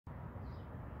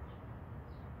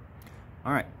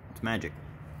Alright, it's magic.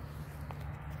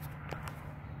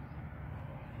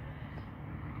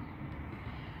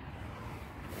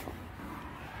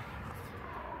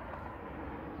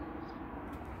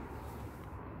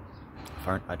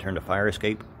 I turned a fire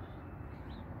escape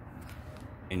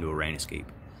into a rain escape.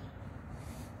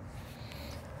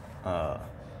 So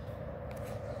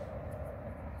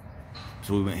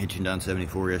we went hitching down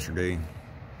 74 yesterday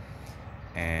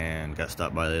and got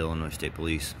stopped by the Illinois State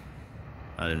Police.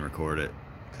 I didn't record it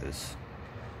because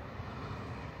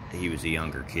he was a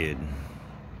younger kid,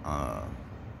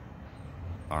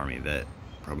 Army vet,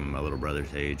 probably my little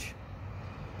brother's age.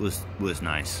 Was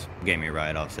nice. Gave me a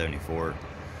ride off 74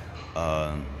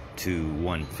 to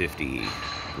 150,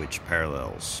 which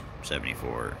parallels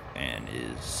 74 and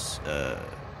is a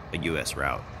U.S.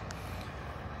 route.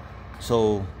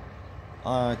 So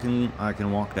I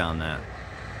can walk down that,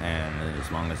 and as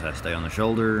long as I stay on the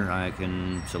shoulder, I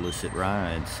can solicit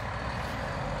rides.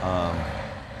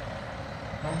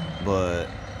 But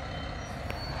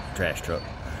trash truck.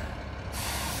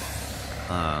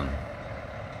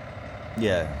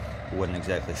 Yeah, wasn't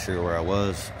exactly sure where I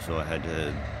was, so I had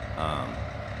to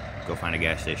go find a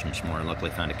gas station this morning.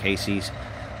 Luckily found a Casey's.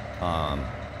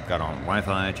 Got on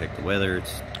Wi-Fi, checked the weather,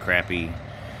 it's crappy.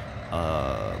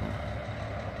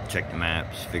 Checked the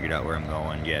maps, figured out where I'm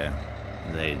going. Yeah,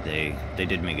 they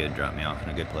did me good, dropped me off in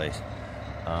a good place.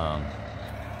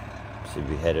 So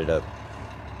we headed up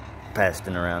past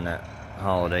and around that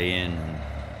Holiday Inn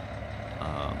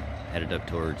and headed up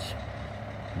towards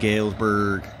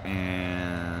Galesburg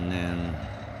and then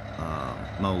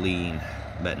Moline,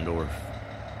 Bettendorf,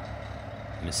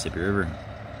 Mississippi River.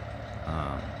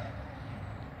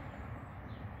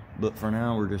 But for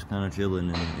now, we're just kind of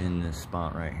chilling in this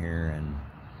spot right here, and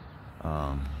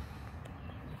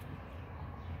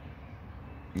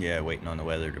yeah, waiting on the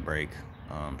weather to break.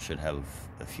 Should have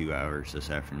a few hours this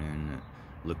afternoon. It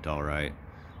looked all right.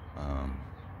 And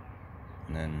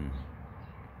then,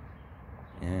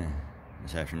 yeah,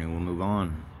 this afternoon we'll move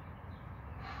on.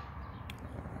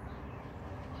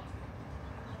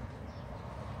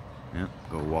 Yep,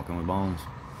 go walking with Bones.